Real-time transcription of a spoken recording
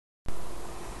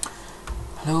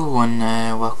Hello and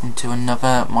welcome to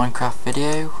another Minecraft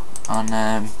video.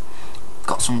 And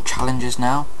got some challenges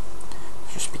now.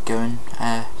 Just be going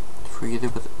through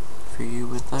you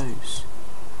with those.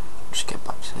 Just get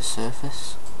back to the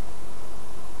surface.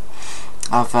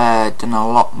 I've done a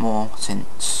lot more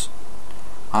since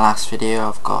my last video.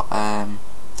 I've got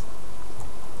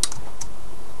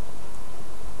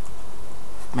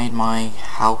made my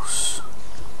house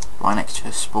right next to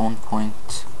a spawn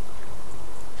point.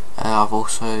 I've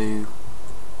also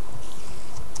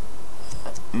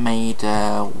made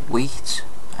a wheat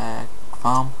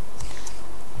farm.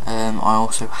 I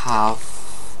also have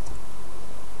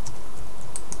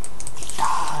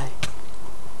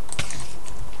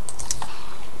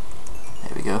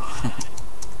there we go.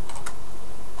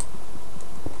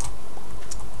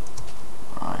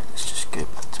 Right, let's just go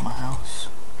back to my house.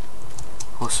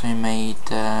 Also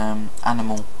made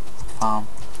animal farm.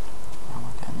 How am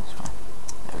I going this way?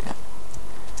 There we go.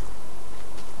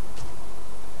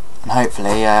 And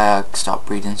hopefully start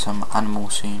breeding some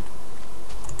animals soon.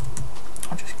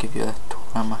 I'll just give you a tour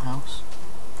around my house.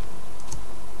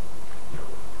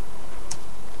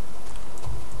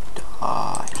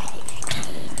 Die.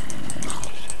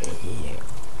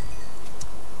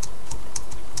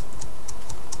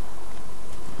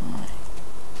 Right.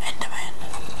 Enderman.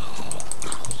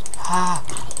 Ah!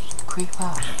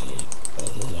 Creeper.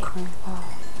 Creeper.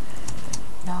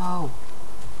 No.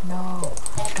 No.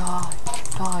 Die.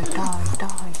 Die, die,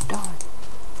 die, die.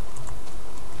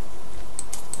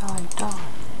 Die, die,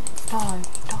 die,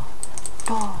 die,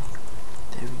 die.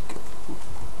 There we go.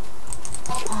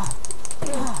 Ah,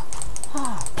 ah, ah,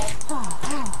 ah, ah,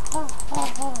 ah,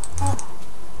 ah, ah.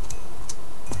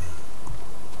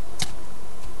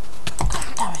 God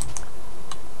damn it.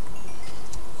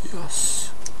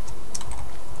 Yes.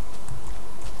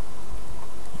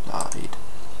 He died.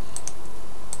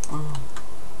 Boom.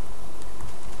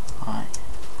 Right.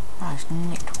 I just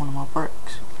nicked one of my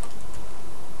bricks.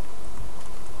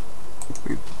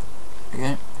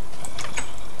 Okay.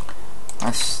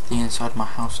 That's the inside of my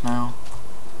house now.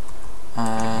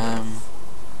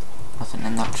 Nothing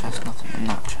in that chest, nothing in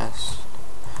that chest.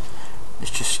 This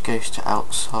just goes to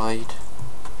outside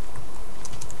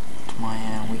to my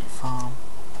wheat farm,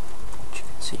 which you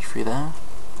can see through there.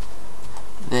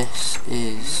 This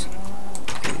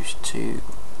goes to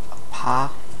a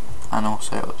path and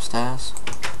also upstairs.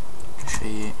 I'll show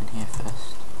you in here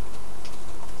first.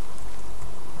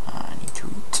 I need to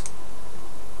eat.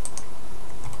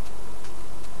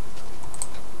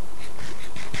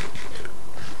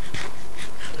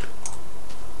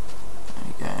 There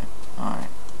we go. Alright.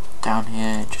 Down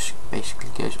here it just basically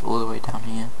goes all the way down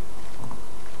here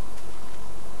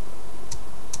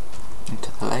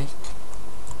into the lake.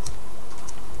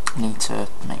 I need to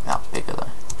make that bigger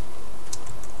though.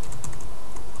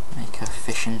 Make a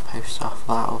fishing post off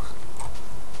that or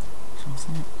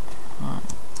something. Right.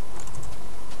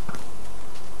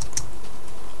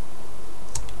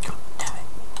 God damn it.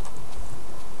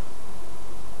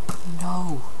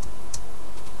 No.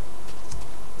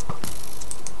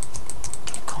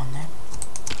 Come on then.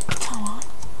 Come on.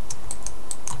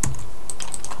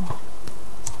 Come on.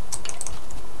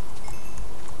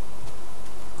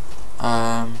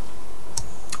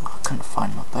 I couldn't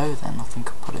find my bow then. I think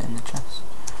I put it in the chest.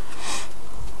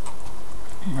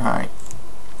 Right.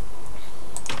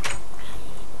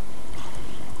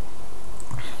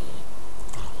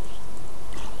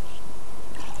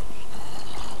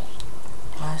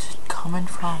 Where's it coming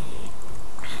from?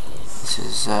 This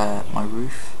is my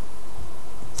roof.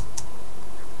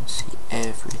 You can see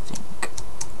everything.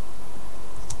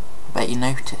 I bet you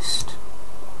noticed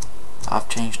I've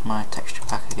changed my texture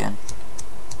pack again.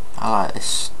 I like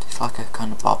this. It's like a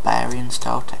kind of barbarian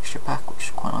style texture pack, which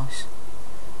is quite nice.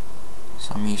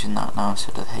 So I'm using that now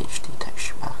instead of the HD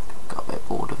texture pack. Got a bit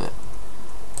bored of it.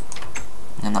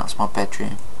 And that's my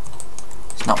bedroom.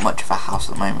 It's not much of a house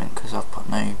at the moment because I've put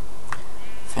no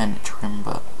furniture in,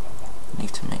 but I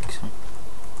need to make some.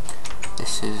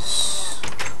 This is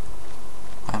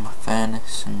where my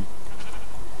furnace and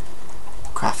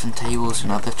crafting tables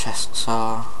and other chests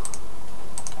are.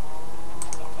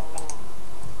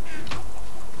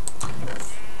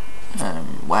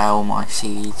 Where all my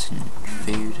seeds and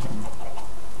food and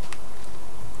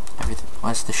everything.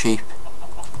 Where's the sheep?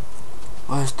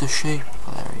 Where's the sheep?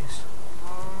 Oh, there he is.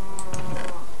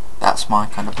 That's my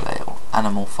kind of little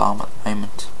animal farm at the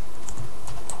moment.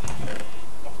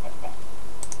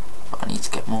 But I need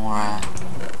to get more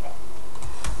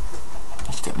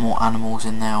animals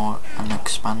in there and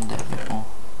expand it a bit more.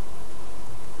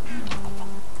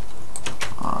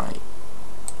 Alright.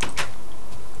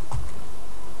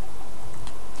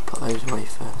 those away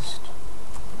first.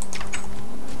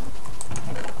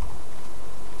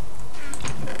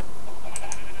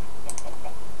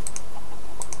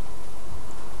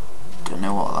 Don't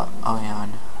know what that. Oh yeah, I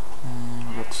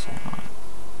know. Redstone. Right.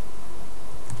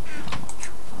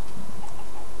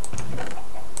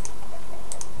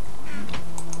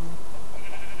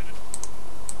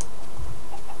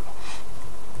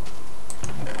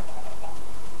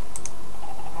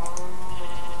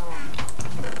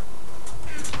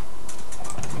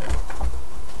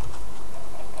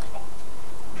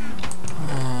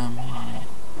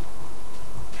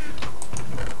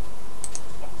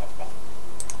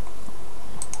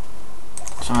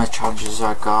 Some of the challenges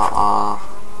I got are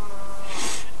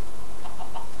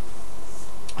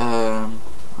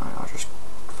right, I'll just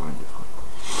find it for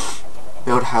you.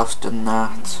 Build a house, done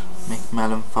that. Make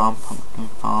melon farm, pumpkin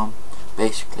farm,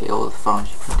 basically all the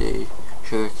farms you can do.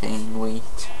 Sugarcane,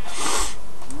 wheat,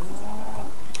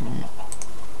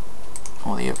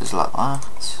 all the others like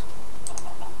that.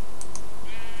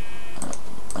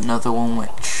 Another one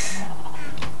which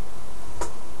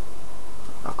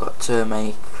I've got to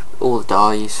make all the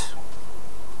dyes,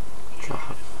 which I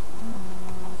have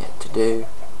yet to do.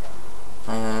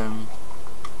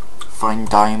 Find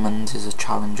diamonds is a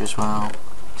challenge as well,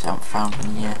 because I haven't found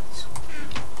any yet.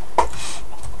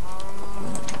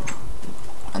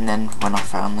 And then when I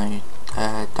found the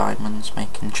diamonds,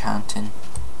 make enchanting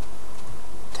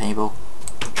table.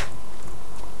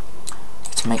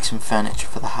 To make some furniture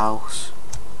for the house.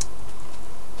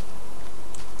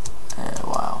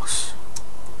 What else?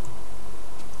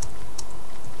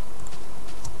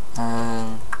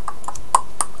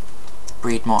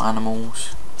 Breed more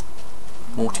animals.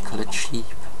 Multicoloured sheep.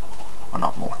 Well,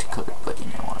 not multicoloured, but you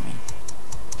know what I mean.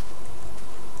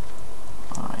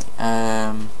 Alright,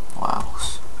 what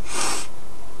else?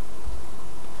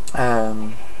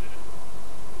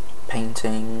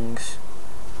 Paintings.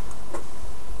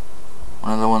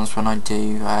 One of the ones when I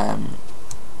do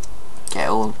get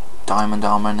all diamond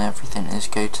armour and everything is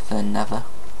go to the nether.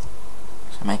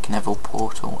 So make a nether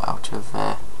portal out of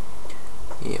the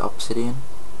obsidian.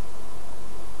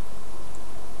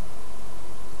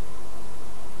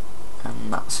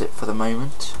 And that's it for the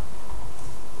moment.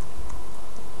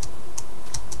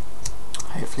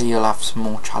 Hopefully you'll have some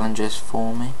more challenges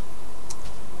for me.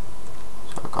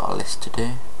 So I've got a list to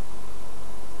do.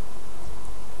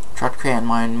 Tried creating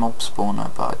my own mob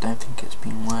spawner, but I don't think it's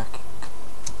been working.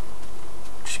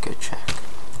 Just go check.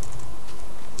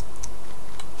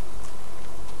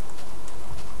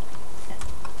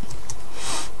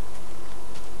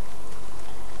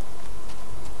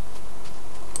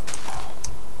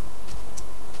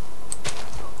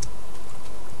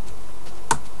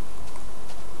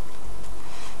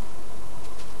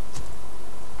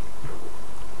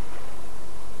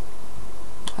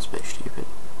 That's a bit stupid.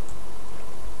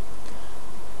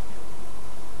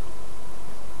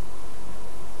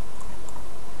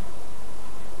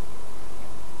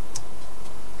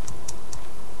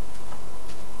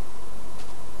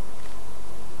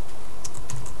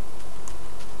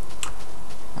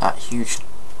 That huge,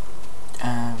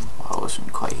 well, it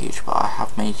wasn't quite huge, but I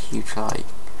have made huge, like,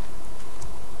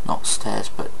 not stairs,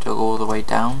 but dug all the way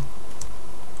down,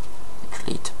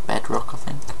 literally to bedrock, I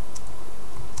think.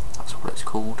 That's what it's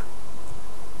called.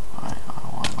 Right,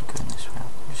 why am I going this way?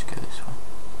 I'll just go this way.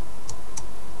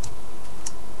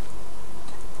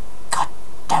 God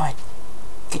damn it!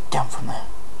 Get down from there.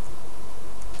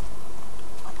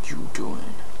 What you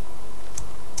doing?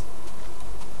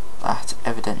 That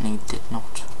evidently did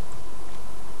not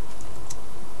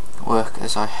work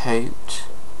as I hoped.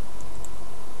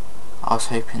 I was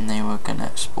hoping they were going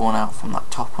to spawn out from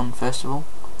that top one first of all,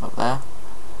 up there,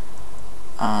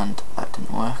 and that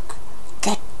didn't work.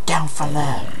 Get down from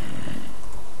there!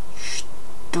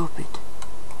 Stupid.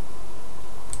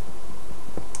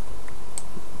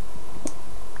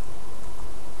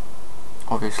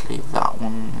 Obviously that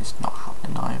one is not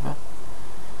happening either.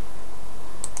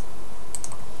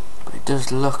 But it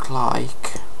does look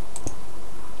like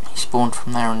he spawned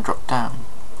from there and dropped down.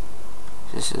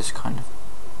 This is kind of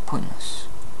pointless.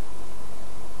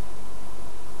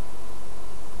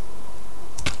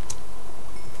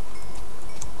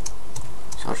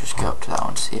 So I'll just go up to that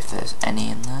one to see if there's any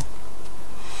in there.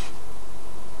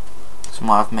 So I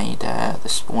might have made the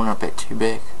spawner a bit too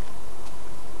big,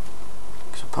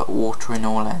 because I put water in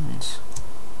all ends.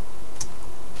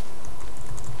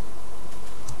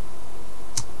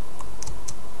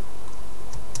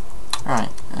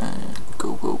 Right,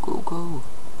 go, go, go, go.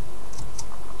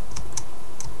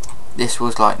 This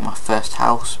was like my first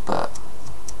house, but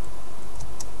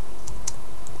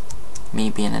me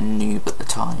being a noob at the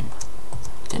time,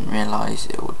 didn't realise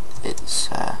it's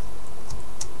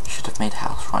should have made a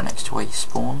house right next to where you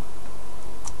spawn.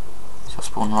 So I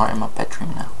spawn right in my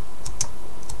bedroom now.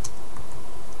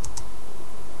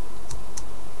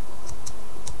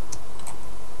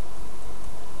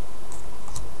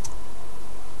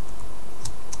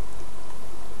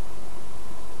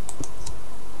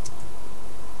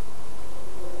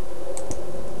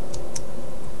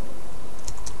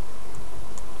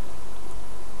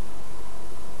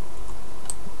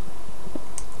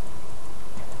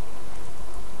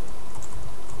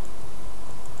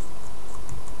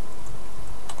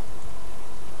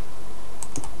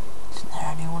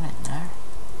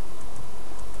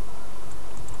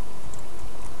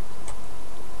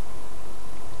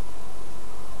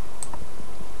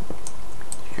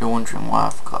 You're wondering why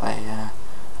I've got a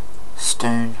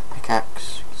stone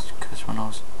pickaxe, because when I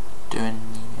was doing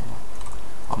the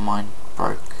well, mine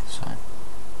broke, so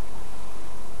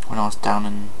when I was down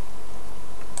in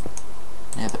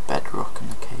near the bedrock in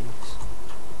the caves,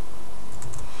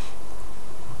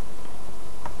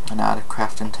 and I had a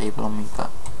crafting table on me but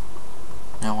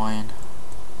no iron,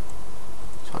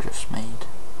 so I just made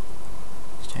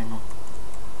stone one.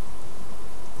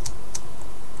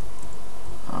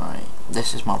 Alright,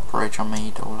 this is my bridge I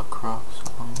made all across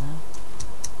along there.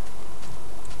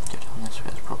 Go down this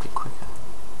way, it's probably quicker.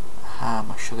 Aha,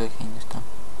 my sugar cane is done.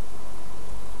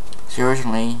 So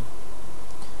originally,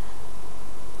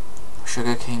 my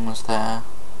sugar cane was there. I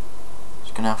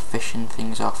was going to have fishing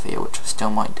things off here, which I still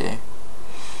might do.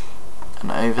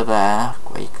 And over there,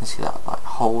 where you can see that like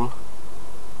hole,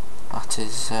 that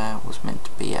is was meant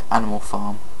to be an animal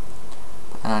farm.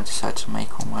 But then I decided to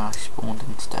make one where I spawned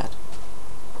instead.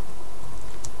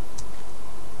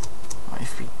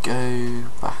 If we go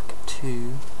back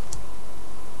to,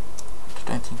 I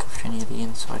don't think I've shown you the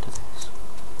inside of this.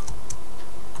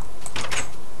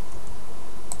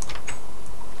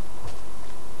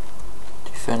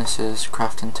 Two furnaces,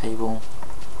 crafting table,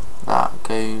 that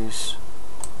goes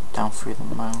down through the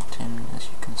mountain as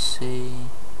you can see.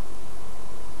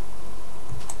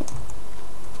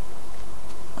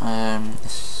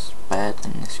 This bed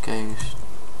and this goes,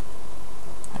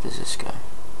 where does this go?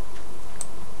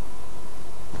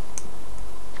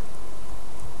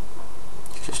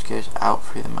 Just goes out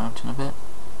through the mountain a bit.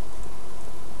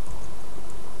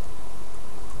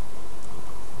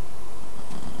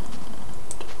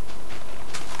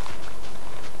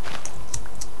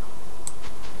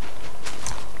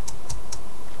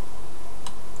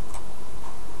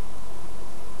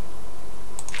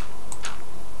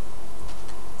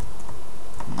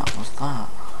 And that was that.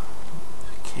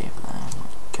 There's a cave there, I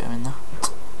might go in that,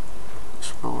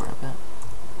 explore it a bit.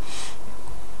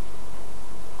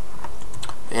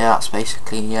 Yeah, that's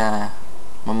basically my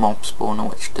mob spawner,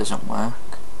 which doesn't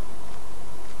work.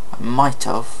 I might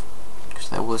have, because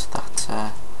there was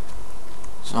that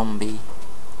zombie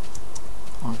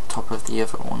on top of the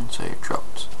other one, so it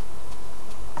dropped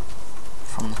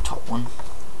from the top one.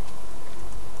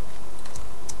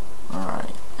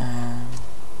 Alright,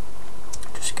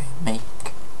 just go make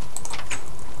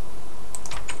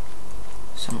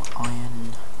some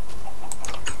iron.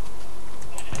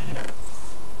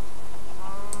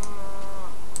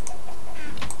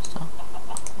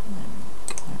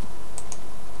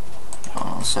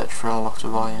 I'll search for a lot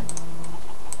of iron.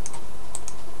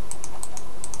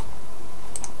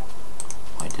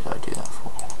 Why did I do that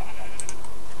for?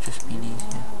 Just been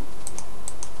easier.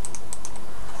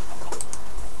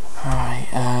 Alright,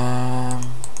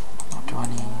 what do I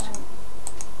need?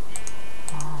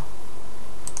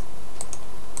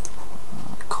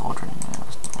 Cauldron,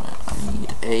 that's not it. I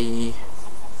need a...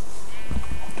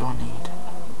 what do I need?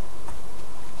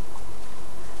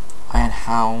 Iron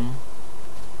helm.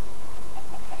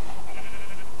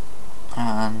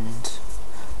 And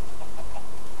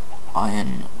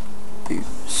iron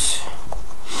boots.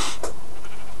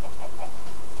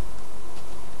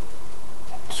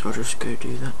 So I'll just go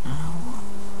do that now.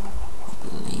 I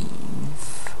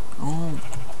believe. Oh, I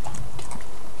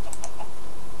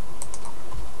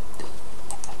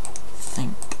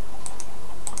think.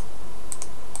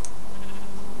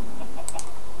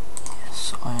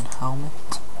 Yes, iron helmet.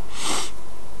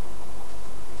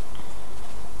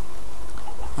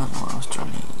 I don't know what I was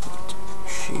trying to need.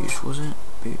 Shoes, was it?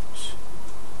 Boots.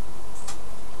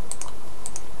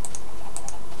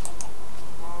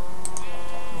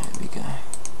 There we go.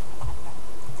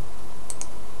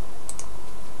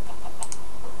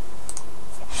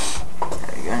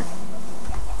 There we go.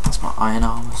 That's my iron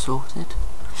armour sorted.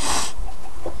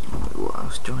 What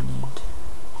else do I need?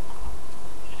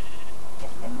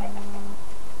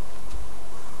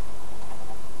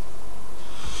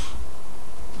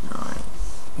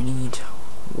 We need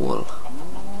wool.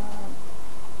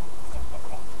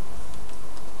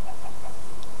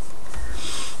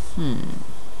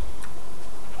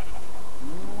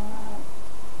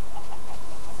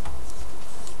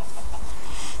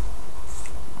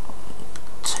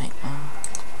 Take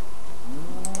that.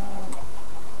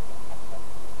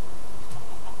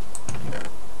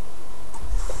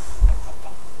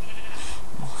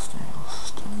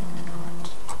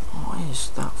 What is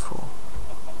that for?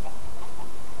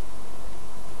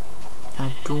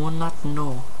 I do not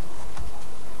know.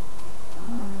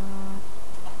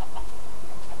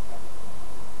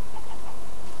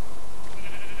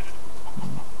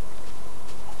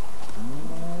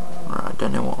 I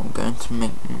don't know what I'm going to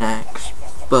make next,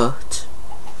 but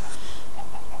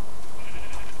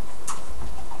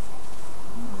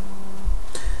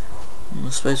I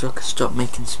suppose I could start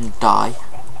making some dye.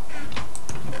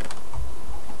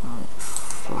 Right,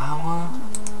 flour.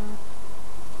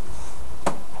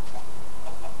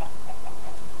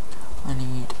 I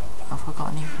need. Have I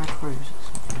got any red roses?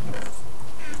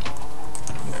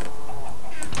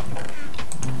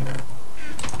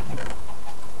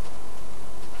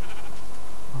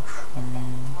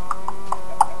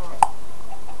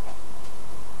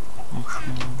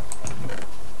 Mushroom.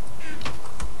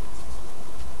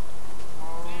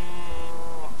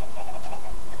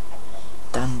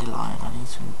 Dandelion, I need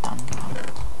some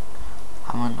dandelions.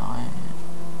 Ammonite.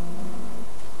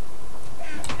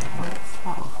 What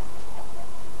flower?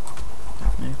 I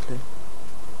have no clue.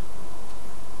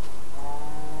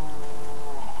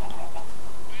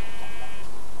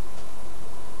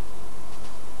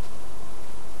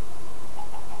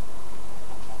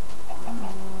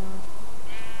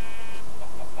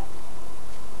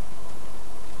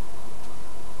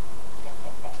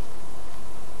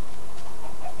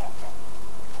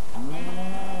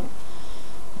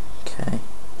 Okay.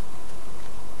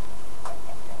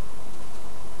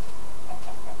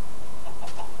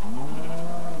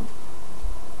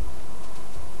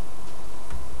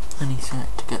 I need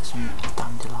to get some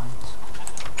dandelions.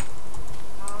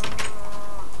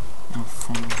 And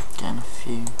from getting a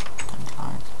few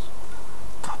dandelions.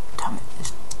 God damn it,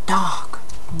 it's dark!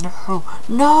 No!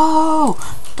 No!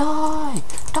 Die!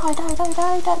 Die, die, die,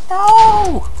 die, die,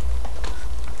 no!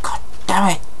 God damn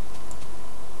it!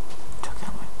 Took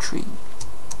out my tree.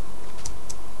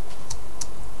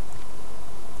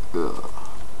 Ugh.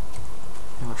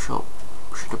 Maybe I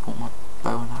should have bought my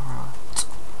bow and arrow out.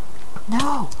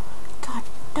 No! God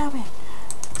damn it!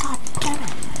 God damn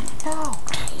it! No!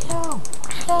 No!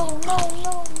 No! No!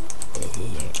 No!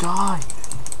 Die!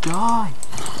 Die!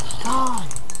 Die!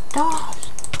 Die!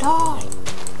 Die!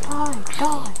 Die!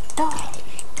 Die! Die!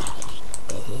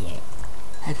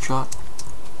 Headshot.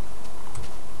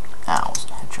 That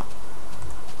wasn't a headshot.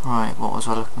 Right, what was I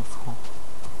looking for?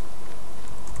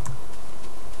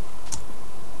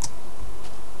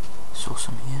 Saw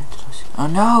some here. Did I see? Oh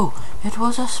no! It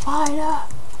was a spider!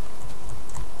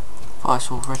 Thought I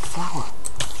saw a red flower.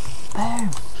 Boom!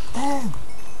 Boom!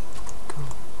 Cool.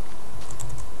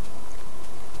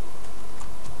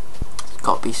 There's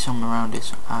got to be some around it.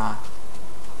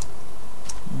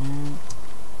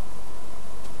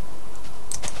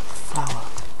 Flower.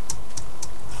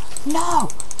 No!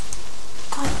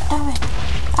 God damn it!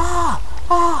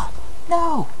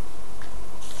 No!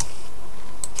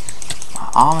 My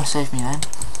armor saved me then.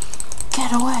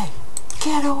 Get away!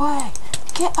 Get away!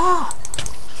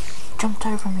 Jumped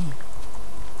over me.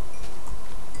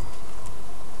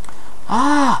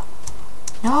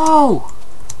 No!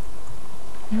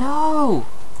 No!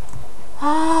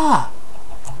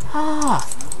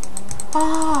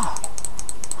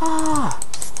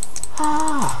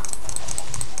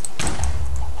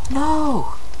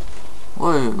 No!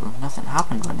 Whoa, nothing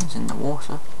happened when he's in the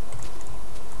water.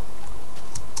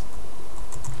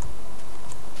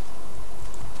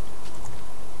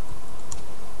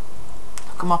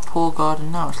 Look at my poor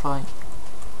garden now, it's like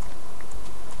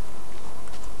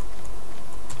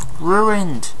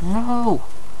ruined. No!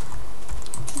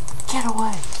 Get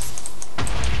away!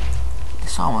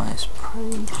 This armor is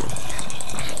pretty good.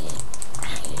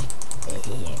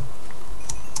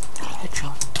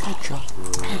 Headshot, headshot,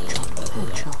 headshot,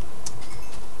 headshot.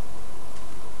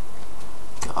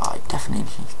 God, I definitely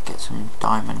need to get some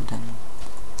diamond and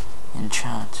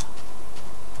enchant.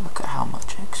 Look at how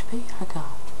much XP I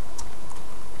got.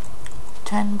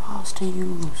 10 bars to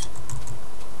use.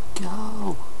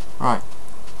 Go! Right.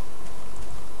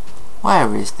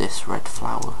 Where is this red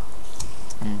flower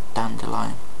and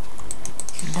dandelion?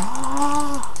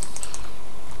 No!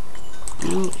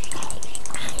 Who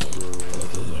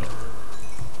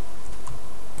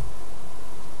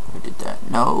did that?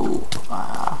 No!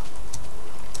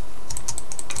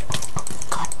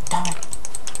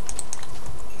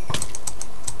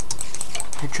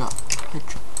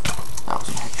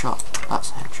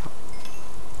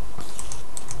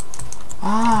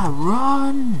 Ah,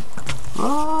 run!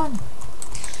 Run!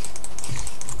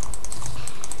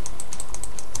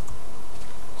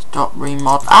 Stop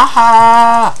remod.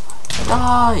 Aha!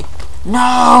 Die!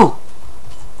 No!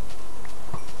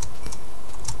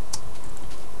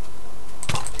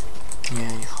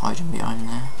 Yeah, he's hiding behind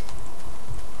there.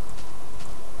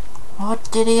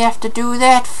 What did he have to do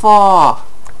that for?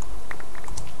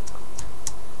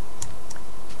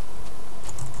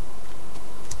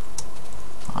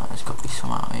 Right, there's got to be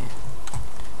some out here.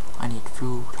 I need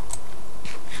food.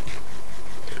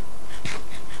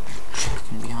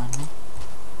 Chicken behind me.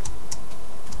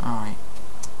 Alright.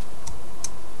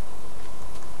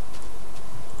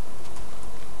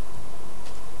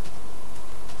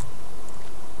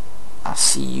 I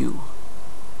see you.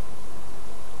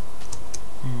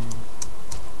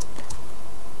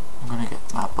 I'm gonna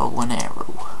get my bow and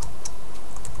arrow.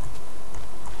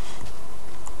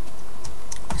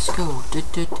 Let's go.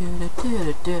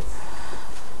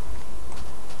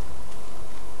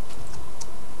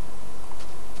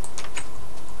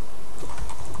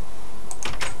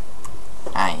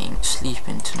 I ain't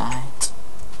sleeping tonight.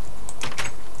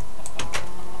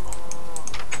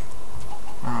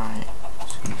 Alright.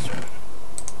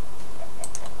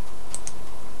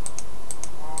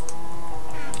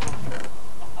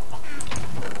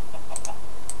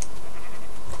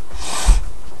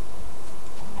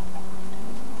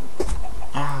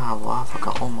 Ah, well, I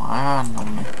forgot all my iron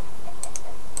on me.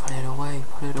 Put it away,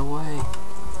 put it away.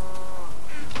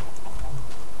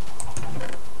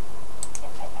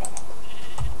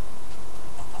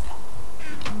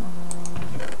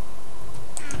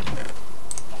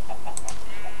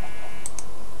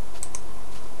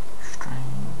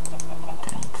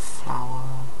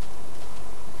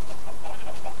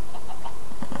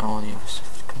 All the other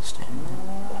stuff can stay in there.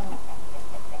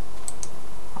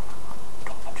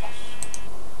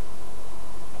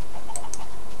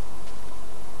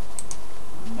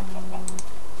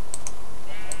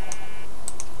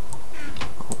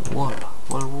 Whoa,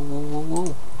 whoa, whoa, whoa, whoa,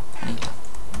 whoa. I need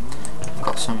that.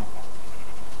 Got some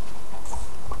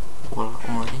wool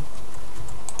already.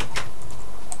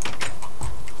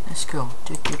 Let's go.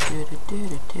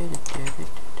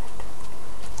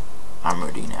 I'm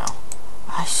ready now.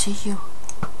 I see you.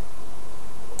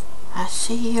 I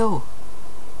see you.